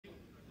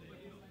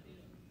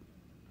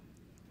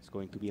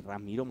going to be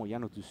Ramiro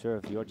Moyano to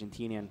serve, the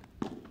Argentinian.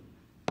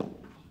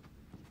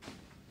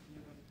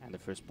 And the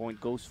first point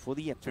goes for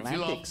the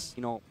Atlantics.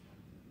 You know,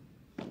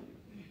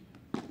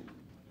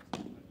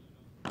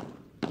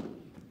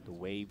 the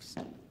Waves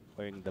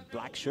wearing the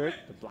black shirt,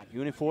 the black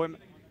uniform,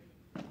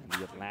 and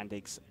the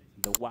Atlantics,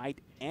 the white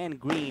and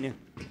green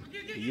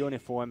the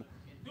uniform.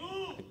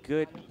 A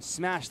good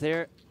smash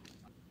there.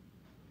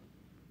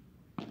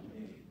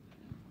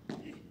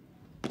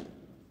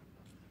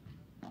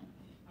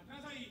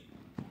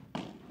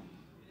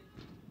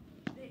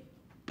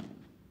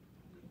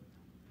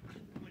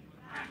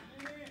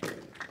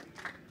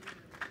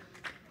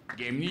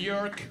 Game New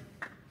York,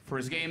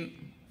 first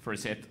game,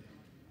 first set.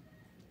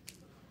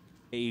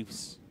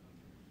 Waves.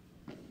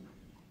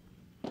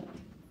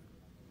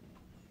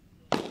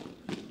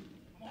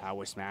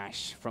 Power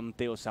smash from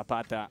Sanyo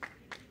Zapata.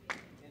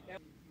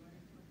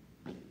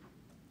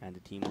 And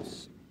the team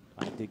was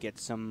trying to get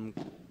some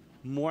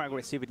more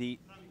aggressivity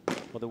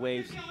for the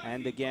Waves.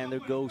 And again, there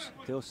goes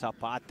Sanyo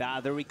Zapata.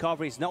 The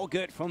recovery is no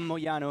good from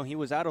Moyano. He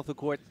was out of the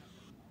court.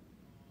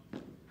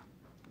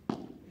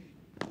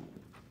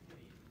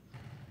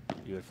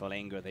 Beautiful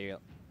anger there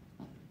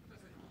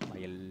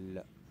by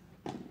el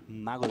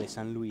Mago de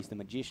San Luis, the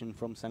magician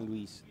from San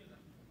Luis.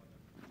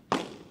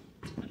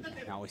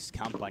 Now it's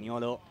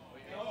Campagnolo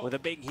with a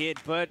big hit,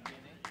 but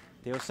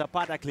Sanyo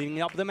Zapata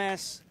cleaning up the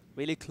mess.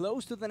 Really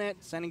close to the net,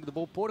 sending the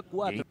ball por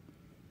cuatro.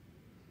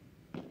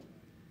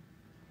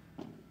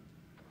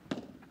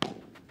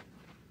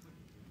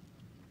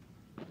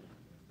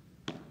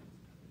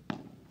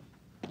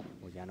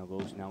 Moyano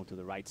goes now to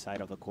the right side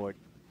of the court.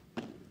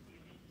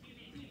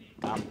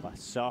 Campa,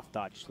 soft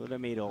touch to the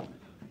middle.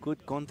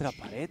 Good contra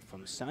pared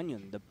from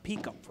Sanyo. The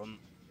pickup from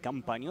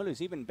Campagnolo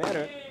is even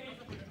better.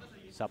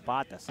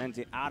 Zapata sends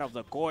it out of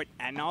the court.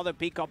 Another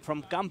pickup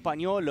from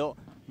Campagnolo.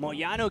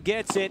 Moyano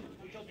gets it.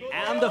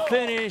 And the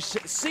finish.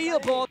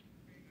 Sealable.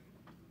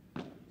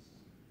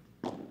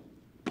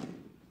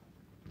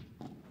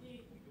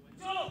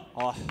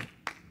 Oh,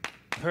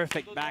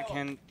 perfect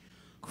backhand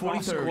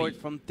cross court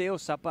from Sanyo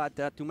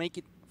Zapata to make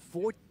it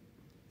 4.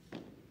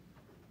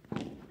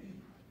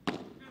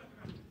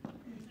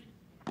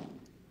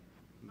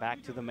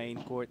 Back to the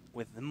main court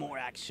with more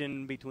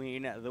action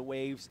between the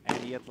Waves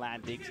and the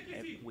Atlantics,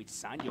 with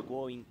Sanyo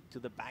going to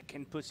the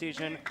backhand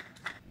position.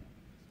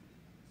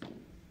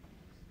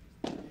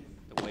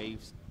 The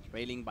Waves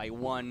trailing by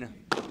 1.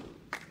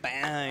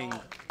 Bang!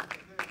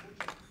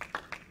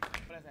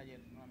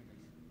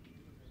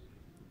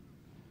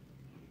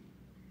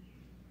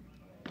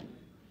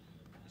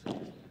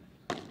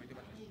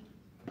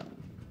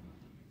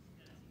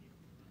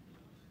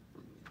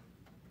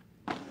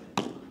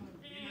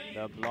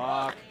 The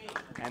block,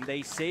 and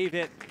they save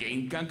it.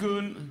 Game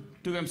Cancun,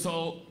 2 games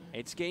all.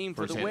 It's game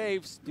for the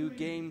Waves, 2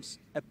 games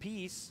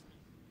apiece.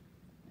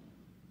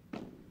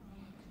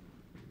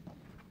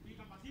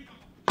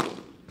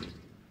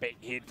 Big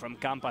hit from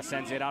Campa,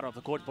 sends it out of the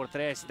court por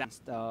 3.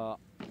 That's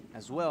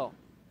as well,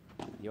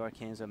 the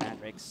Arkansas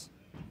Matrix.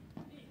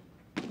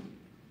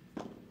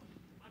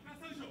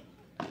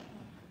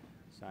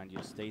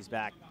 Sanyo stays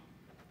back.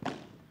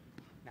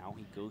 Now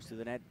he goes to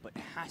the net, but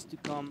has to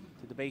come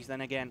to the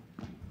baseline again.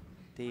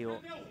 Theo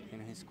in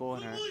his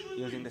corner,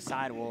 using the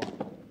sidewall.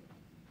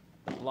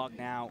 The block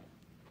now.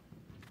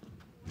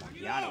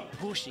 Moyano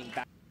pushing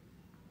back.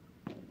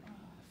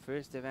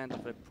 First event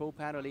of the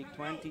ProPadel League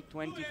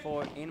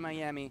 2024 in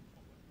Miami,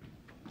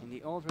 in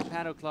the Ultra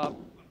Padel Club.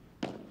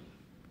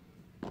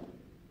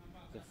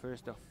 The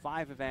first of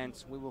 5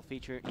 events we will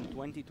feature in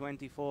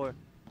 2024.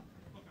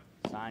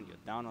 Sanyo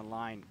down the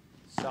line,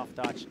 soft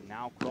touch,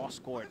 now cross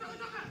court.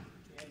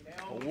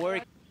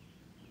 Work.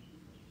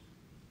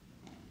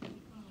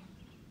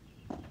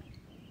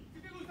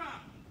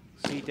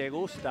 Si te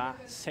gusta,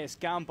 says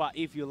Campa,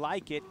 if you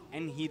like it,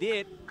 and he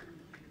did.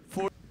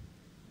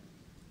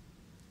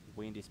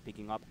 Wind is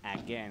picking up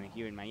again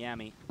here in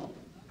Miami.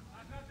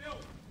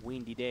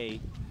 Windy day.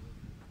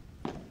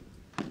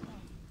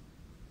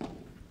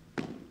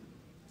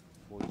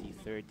 40,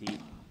 30.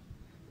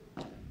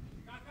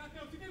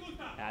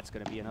 That's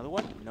gonna be another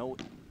one. No.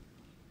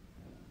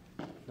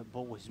 The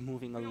ball was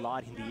moving a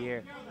lot in the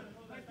air.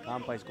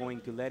 Campa is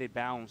going to let it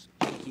bounce.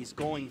 He's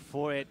going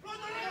for it.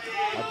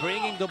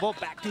 Bringing the ball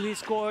back to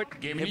his court.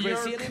 Game the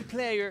Brazilian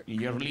player in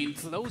your lead,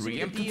 closing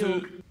the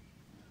deal.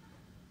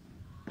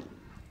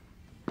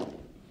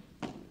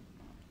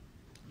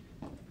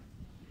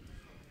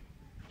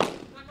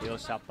 Sanyo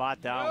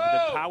Zapata with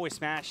the power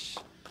smash.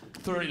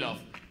 30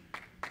 love.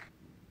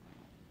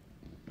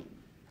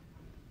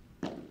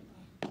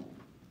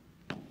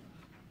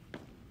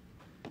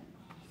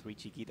 Three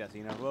chiquitas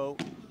in a row.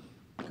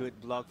 Good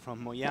block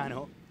from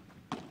Moyano.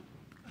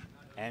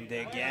 And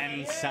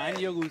again,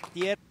 Sanyo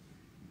Gutierrez.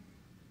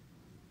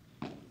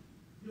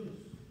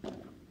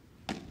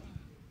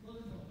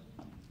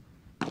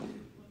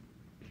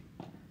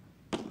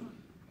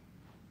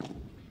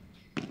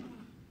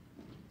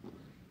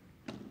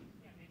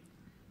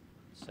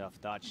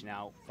 Soft touch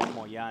now from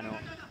Moyano.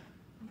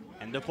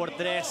 And the por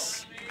 3.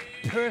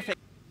 Perfect.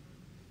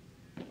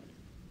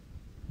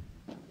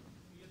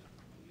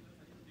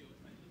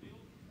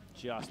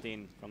 just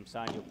in from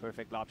Sanyo.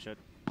 Perfect lob shot.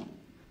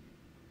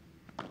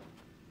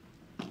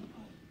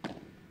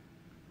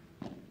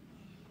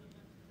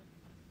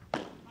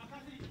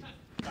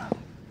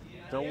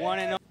 The one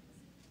and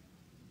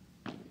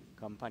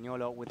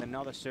Campagnolo with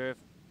another serve.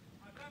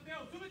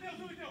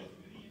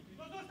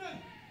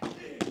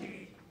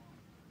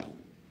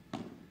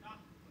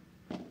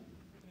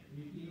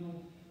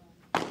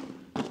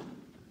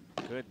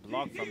 Good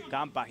block from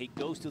Campa. He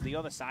goes to the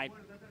other side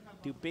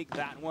to pick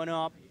that one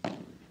up.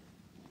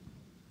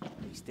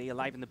 They stay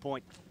alive in the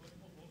point.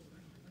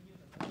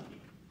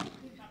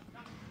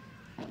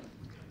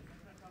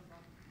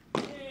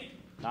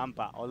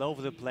 Campa all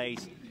over the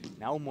place.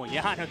 Now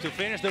Moyano to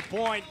finish the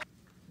point.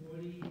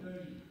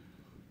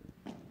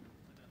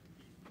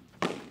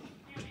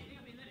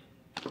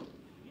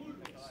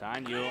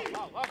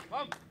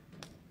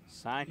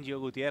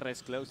 Sanyo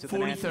Gutierrez close to the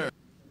net.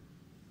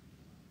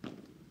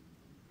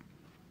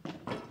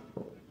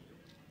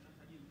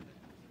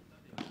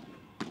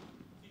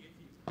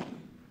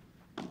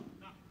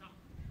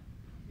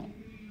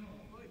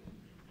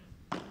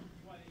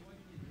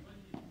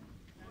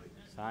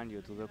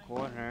 Sanyo to the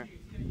corner.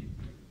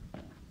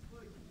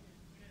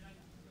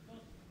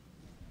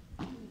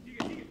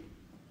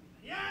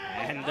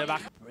 And the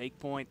back break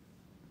point.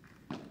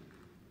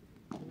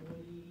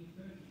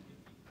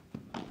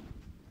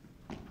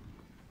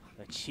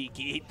 The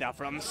chiquita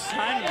from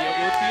Sanyo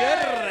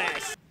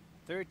Gutierrez.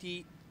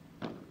 30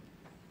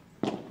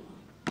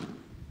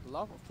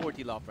 love or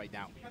 40 love right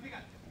now.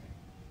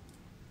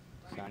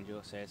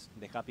 Sanyo says,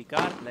 deja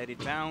picar, let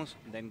it bounce,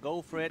 then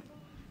go for it.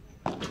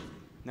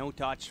 No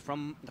touch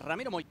from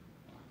Ramiro Moyano.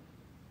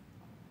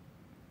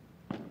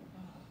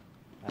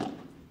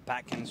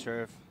 Backhand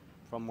serve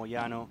from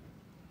Moyano.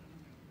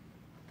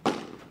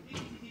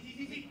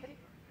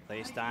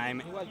 This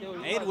time,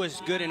 it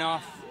was good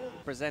enough.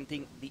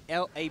 Presenting the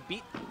LA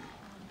beat.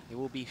 He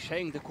will be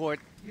sharing the court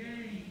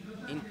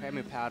in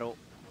Premier Padel.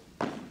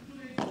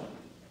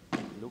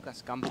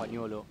 Lucas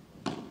Campagnolo.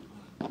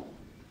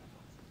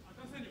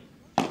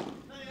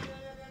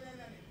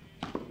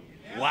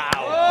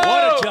 Wow,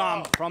 what a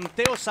jump from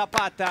Sanyo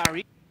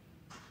Zapata.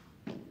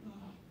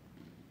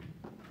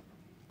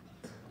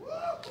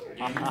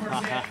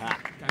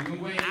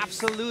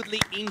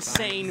 Absolutely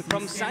insane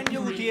from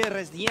Sanyo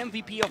Gutierrez, the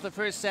MVP of the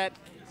first set.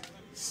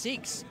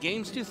 6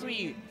 games to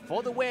 3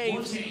 for the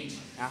Waves.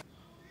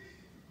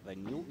 The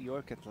New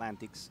York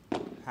Atlantics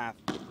have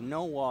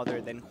no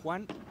other than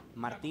Juan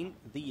Martín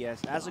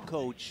Diaz as a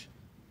coach.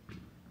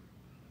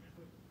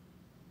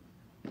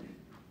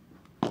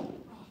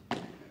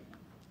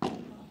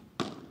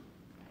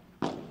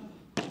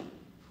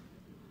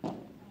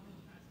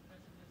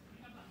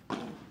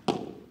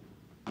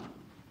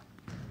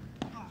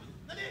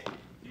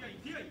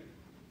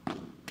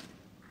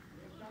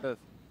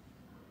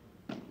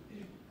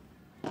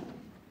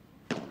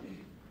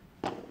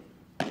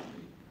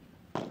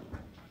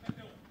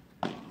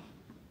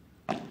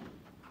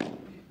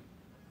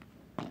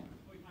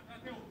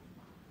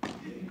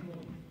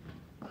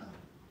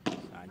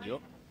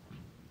 Sanyo,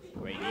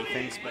 great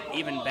defense, but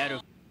even better.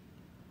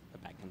 The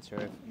backhand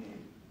serve.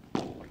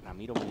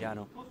 Ramiro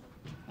Moyano.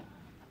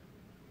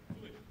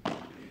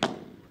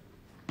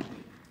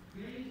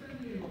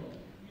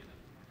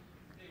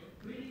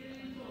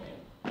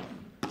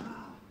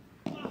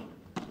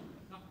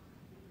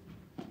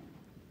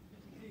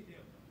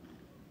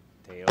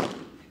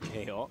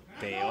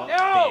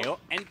 Teo,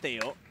 and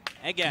Teo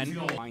again.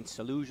 Find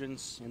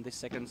solutions in this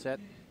second set.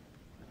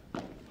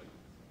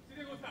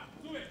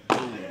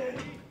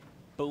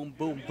 Boom,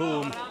 boom,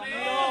 boom.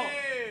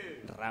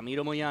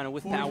 Ramiro Moyano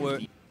with power.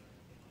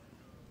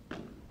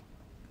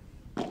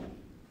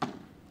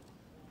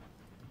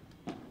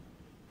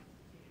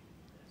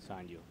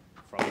 Sanyo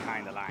from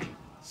behind the line.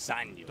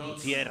 Sanyo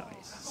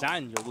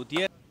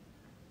Gutierrez.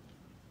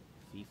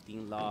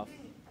 15 love.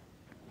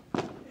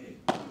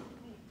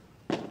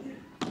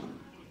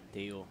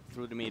 Teo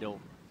through the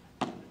middle.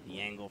 The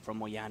angle from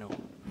Moyano.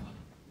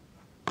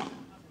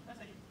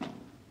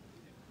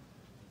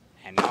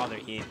 Another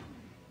hit.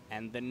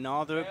 And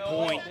another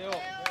point.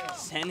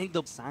 Sending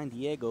the San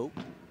Diego.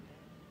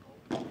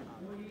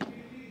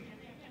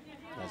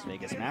 Las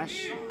Vegas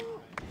smash.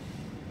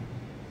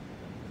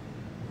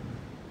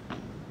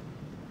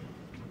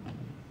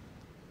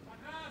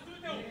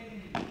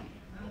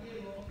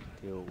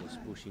 Teo was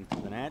pushing to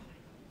the net.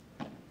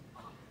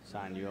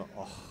 Sanyo,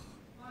 oh,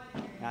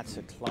 that's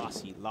a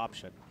classy lob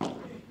shot.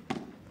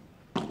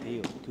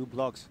 Teo, 2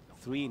 blocks,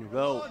 3 in a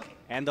row.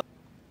 And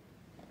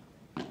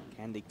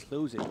can they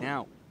close it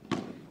now?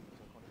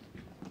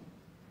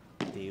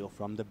 Teo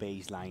from the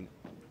baseline.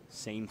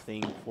 Same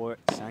thing for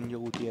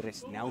Sanyo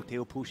Gutierrez. Now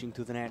Teo pushing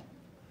to the net.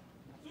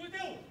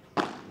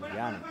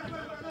 Moyano,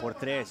 the por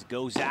tres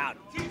goes out.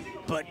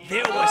 But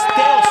there was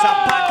Teo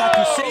Zapata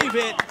to save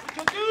it.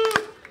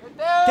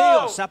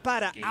 Teo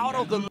Zapata out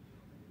of the...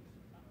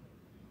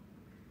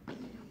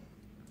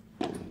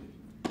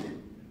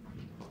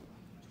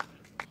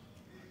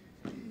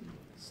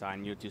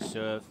 Sanyo to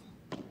serve.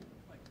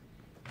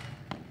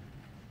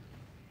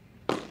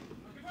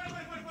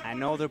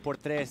 Another por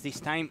tres.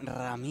 This time,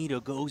 Ramiro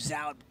goes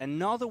out.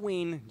 Another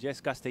win. Jess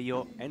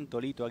Castelló and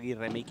Tolito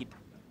Aguirre make it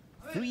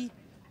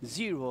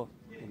 3-0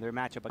 in their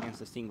matchup against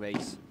the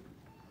Stingrays.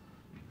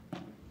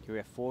 Here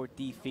at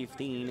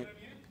 40-15.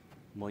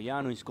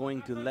 Moyano is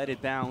going to let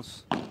it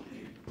bounce.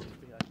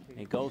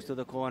 It goes to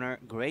the corner.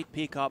 Great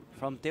pickup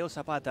from Sanyo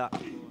Zapata.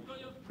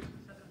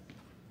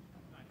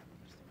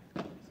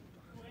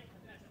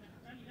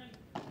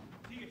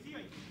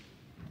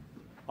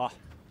 Oh,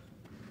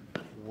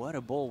 what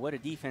a ball, what a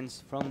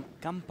defense from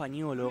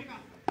Campagnolo.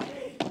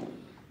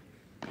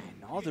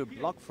 Another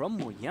block from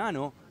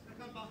Moyano.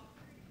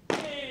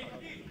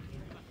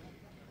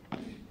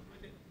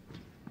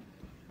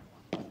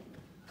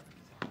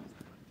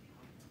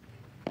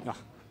 Oh,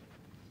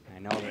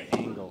 another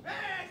angle.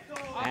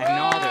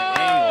 Another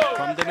angle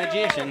from the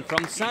magician,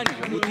 from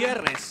Sanyo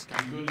Gutierrez.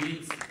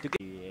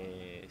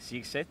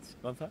 6 sets,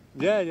 Gonza?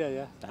 Yeah.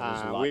 That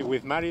was a lot.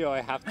 With Mario,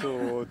 I have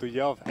to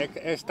job,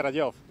 extra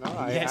job.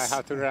 No? Yes. I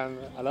have to run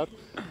a lot.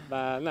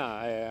 But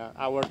no,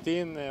 our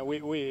team,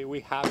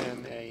 we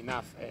haven't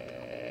enough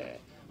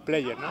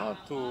players now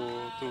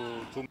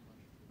to.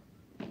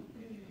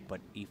 But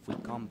if we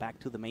come back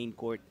to the main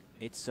court,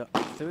 it's a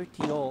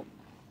 30-all.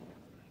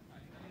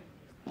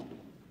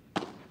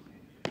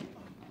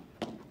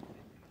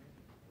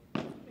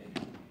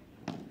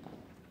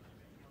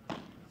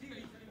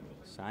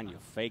 Sanyo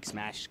fake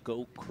smash,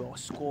 go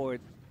cross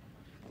court.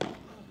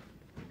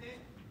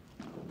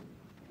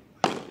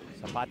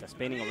 Zapata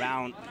spinning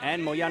around,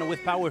 and Moyano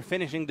with power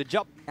finishing the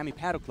job. Miami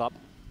Paddle Club.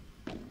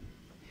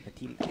 The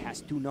team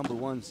has two number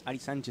ones, Ari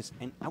Sanchez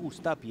and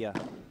Agustapia.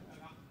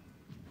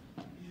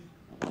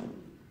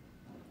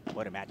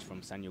 What a match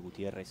from Sanyo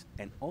Gutierrez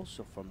and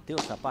also from Sanyo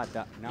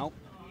Zapata. Now,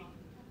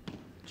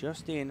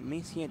 just in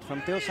missing it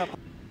from Sanyo Zapata.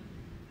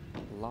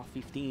 Law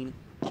 15.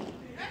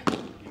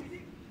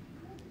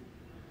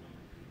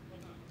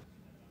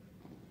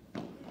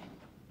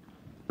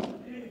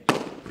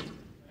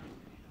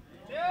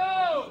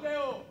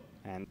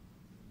 And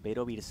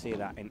Pedro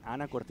Virceda and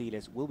Ana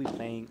Cortiles will be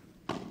playing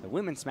the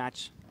women's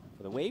match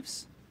for the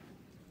Waves.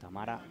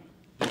 Tamara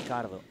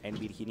Ricardo and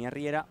Virginia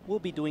Riera will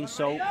be doing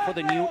so for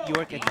the New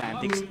York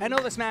Atlantics.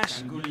 Another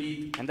smash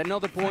and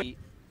another point.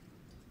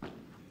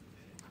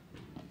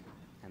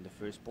 And the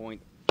first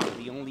point for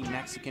the only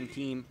Mexican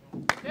team.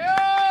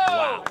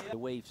 Wow. The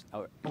Waves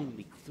are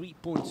only 3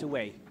 points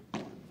away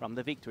from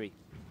the victory.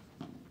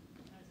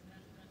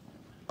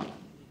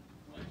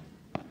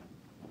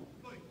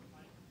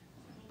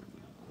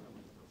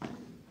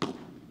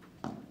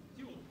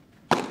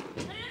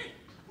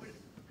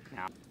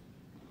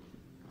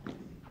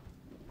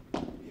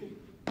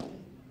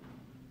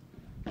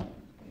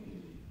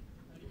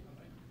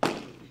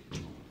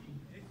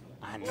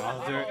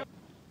 Another.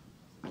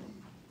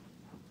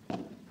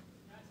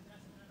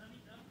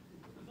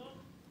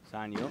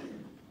 Sanyo.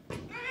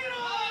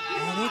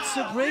 And it's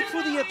a break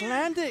for the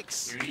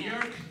Atlantics.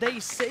 They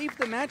saved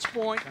the match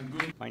point.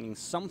 Finding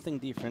something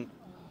different.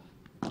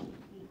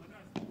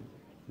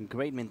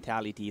 Great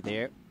mentality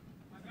there.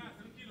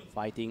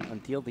 Fighting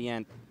until the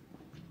end.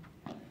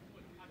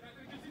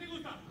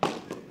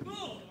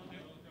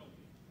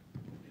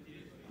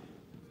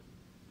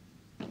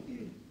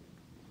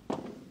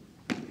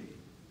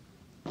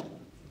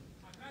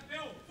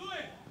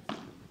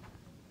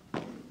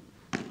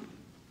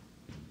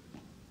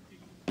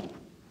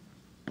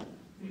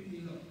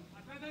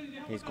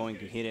 He's going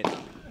to hit it.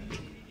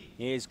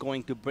 He is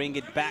going to bring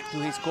it back to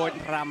his court.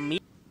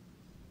 Ramiro.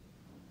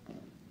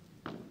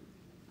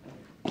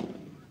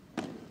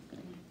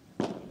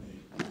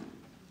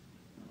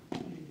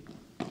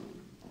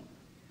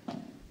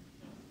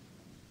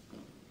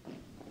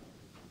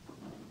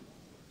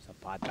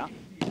 Zapata.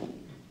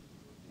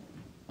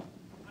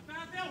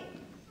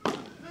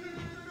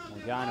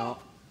 Moyano.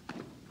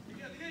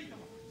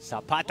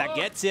 Zapata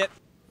gets it.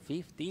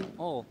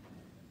 15-all.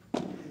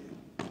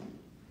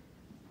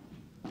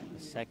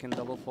 Second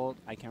double fault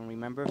I can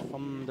remember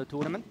from the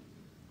tournament.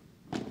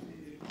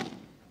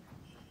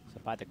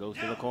 Zapata goes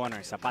to the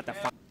corner. Zapata.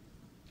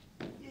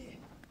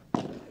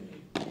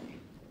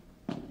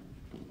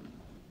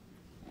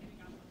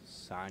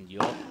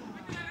 Sanyo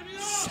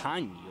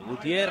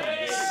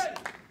Gutierrez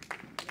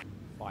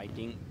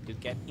fighting to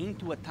get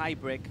into a tie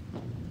break.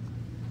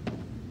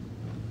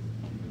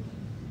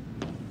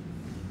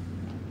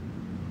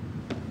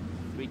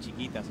 Three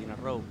chiquitas in a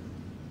row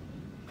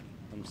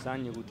from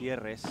Sanyo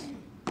Gutierrez.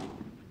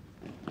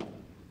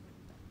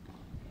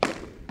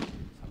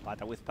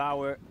 Zapata with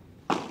power,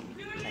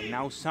 and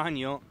now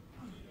Sanyo.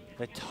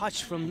 The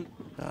touch from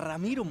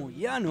Ramiro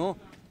Moyano.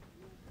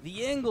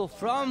 The angle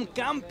from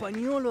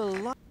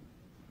Campagnolo.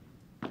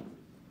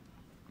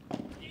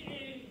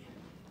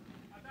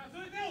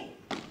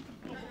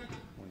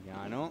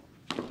 Moyano,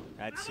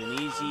 that's an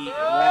easy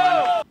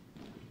one.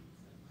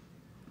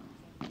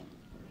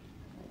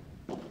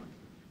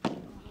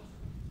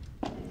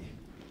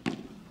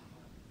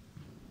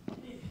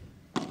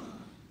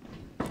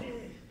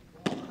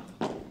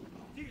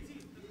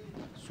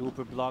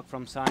 Super block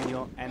from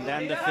Sanyo, and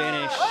then the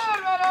finish.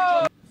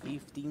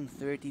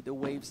 15-30, the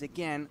Waves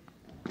again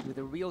with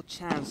a real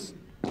chance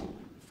of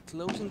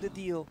closing the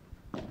deal.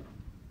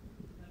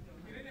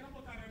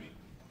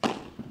 Nice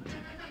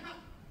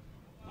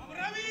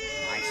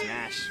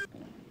smash.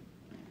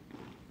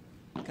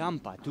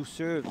 Campa to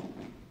serve.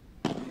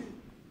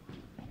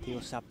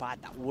 Sanyo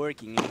Zapata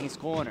working in his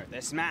corner.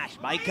 The smash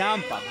by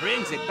Campa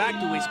brings it back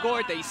to his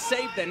court. They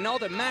saved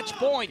another match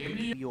point.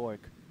 New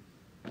York.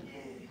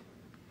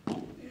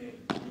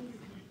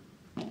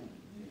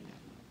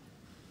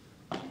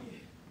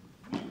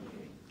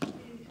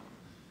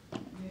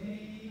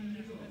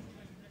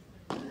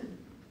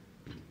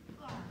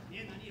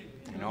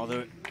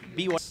 Another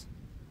B1.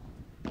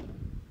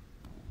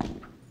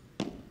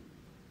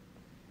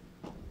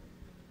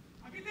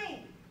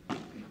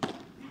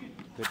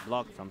 Good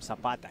block from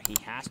Zapata. He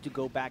has to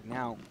go back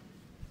now.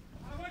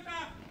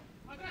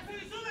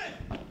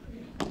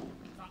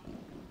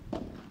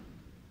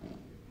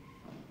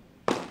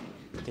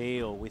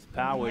 Teo with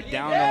power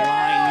down the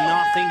line.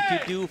 Nothing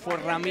to do for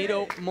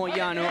Ramiro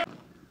Moyano.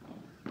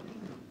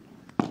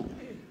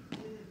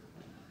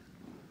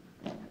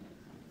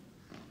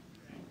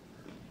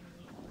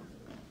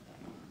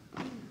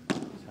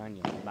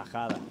 Sanyo,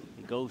 bajada.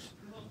 He goes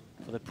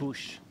for the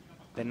push.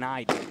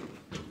 Denied.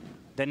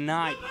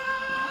 Denied.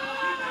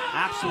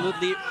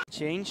 Absolutely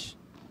change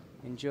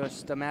in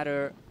just a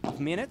matter of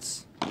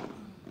minutes.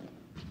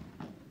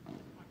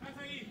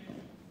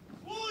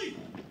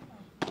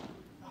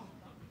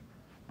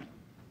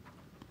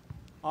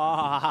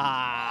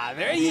 Ah,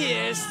 there he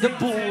is, the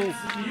bull.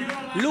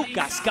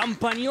 Lucas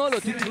Campagnolo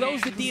to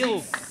close the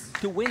deal,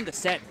 to win the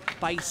set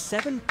by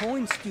 7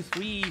 points to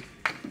 3.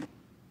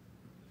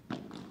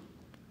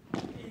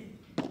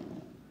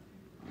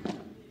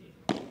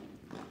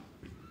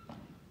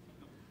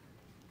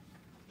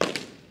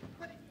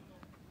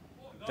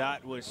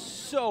 That was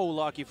so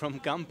lucky from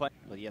Campa.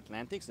 For the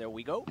Atlantics, there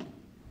we go.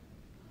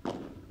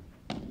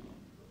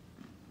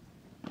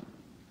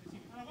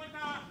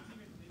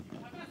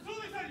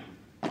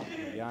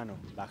 Moyano,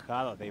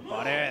 bajado de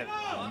pared.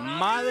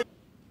 Madre.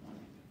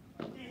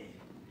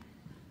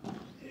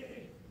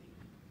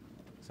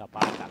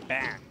 Zapata,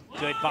 bang.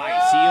 Goodbye,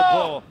 see you,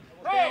 ball.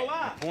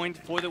 A point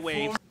for the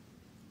Waves.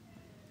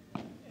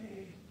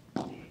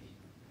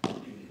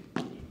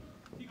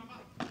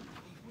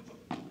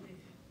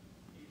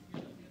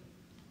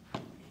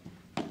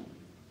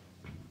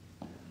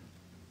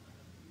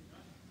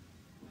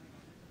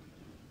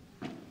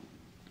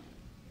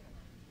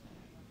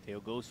 Teo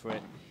goes for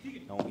it.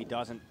 No, he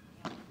doesn't.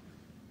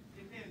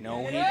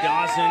 No, he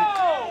doesn't.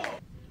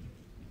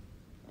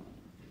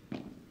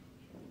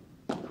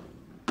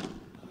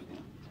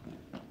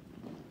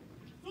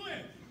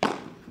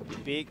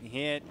 Big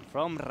hit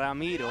from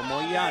Ramiro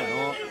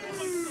Moyano.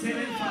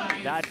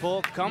 That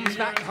ball comes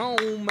back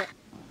home.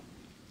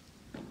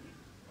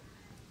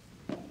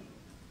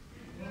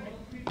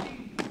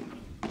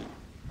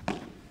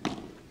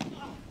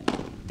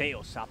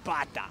 Teo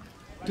Zapata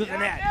to the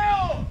net.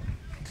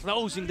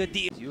 Closing the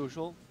deal. As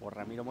usual for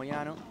Ramiro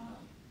Moyano.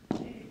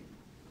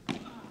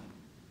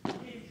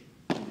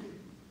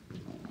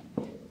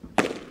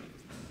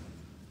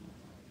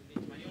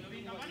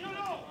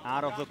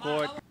 Out of the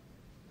court.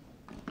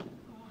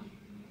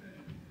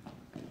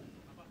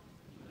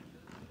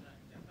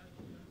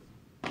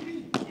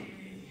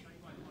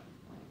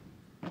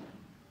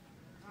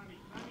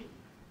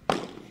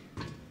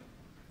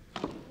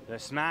 The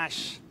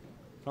smash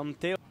from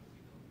Teo.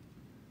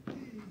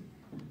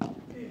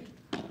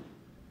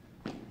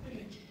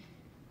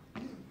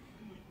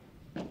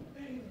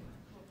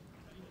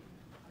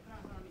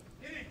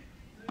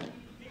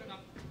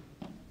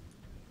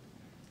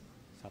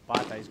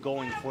 Zapata is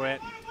going for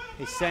it.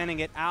 He's sending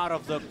it out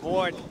of the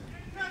court.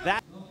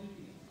 That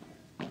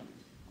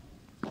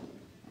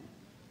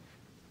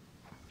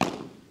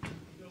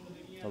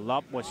the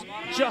lob was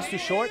just too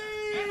short.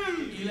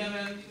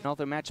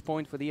 Another match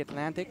point for the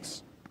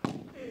Atlantics.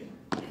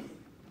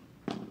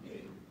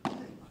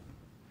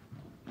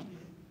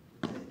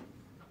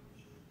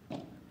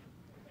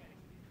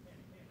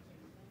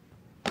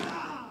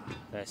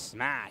 The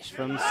smash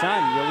from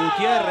Sanyo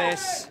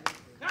Gutierrez.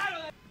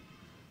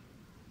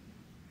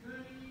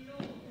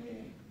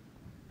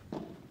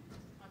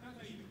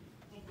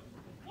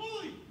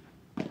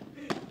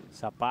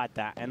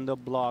 Zapata and the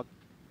block.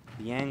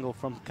 The angle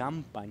from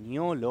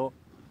Campagnolo.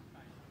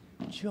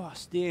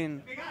 Just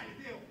in.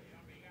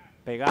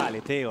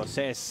 Pegale, Teo,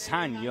 says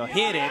Sanyo.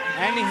 Hit it,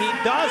 and he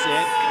does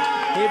it.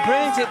 He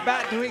brings it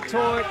back to his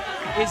court.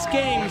 It's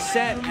game,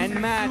 set, and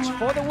match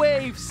for the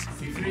Waves.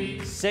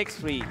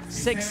 6-3,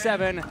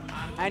 6-7,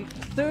 and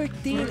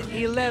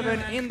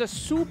 13-11 in the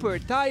super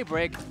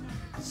tiebreak.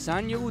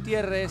 Sanyo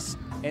Gutierrez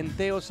and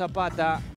Teo Zapata.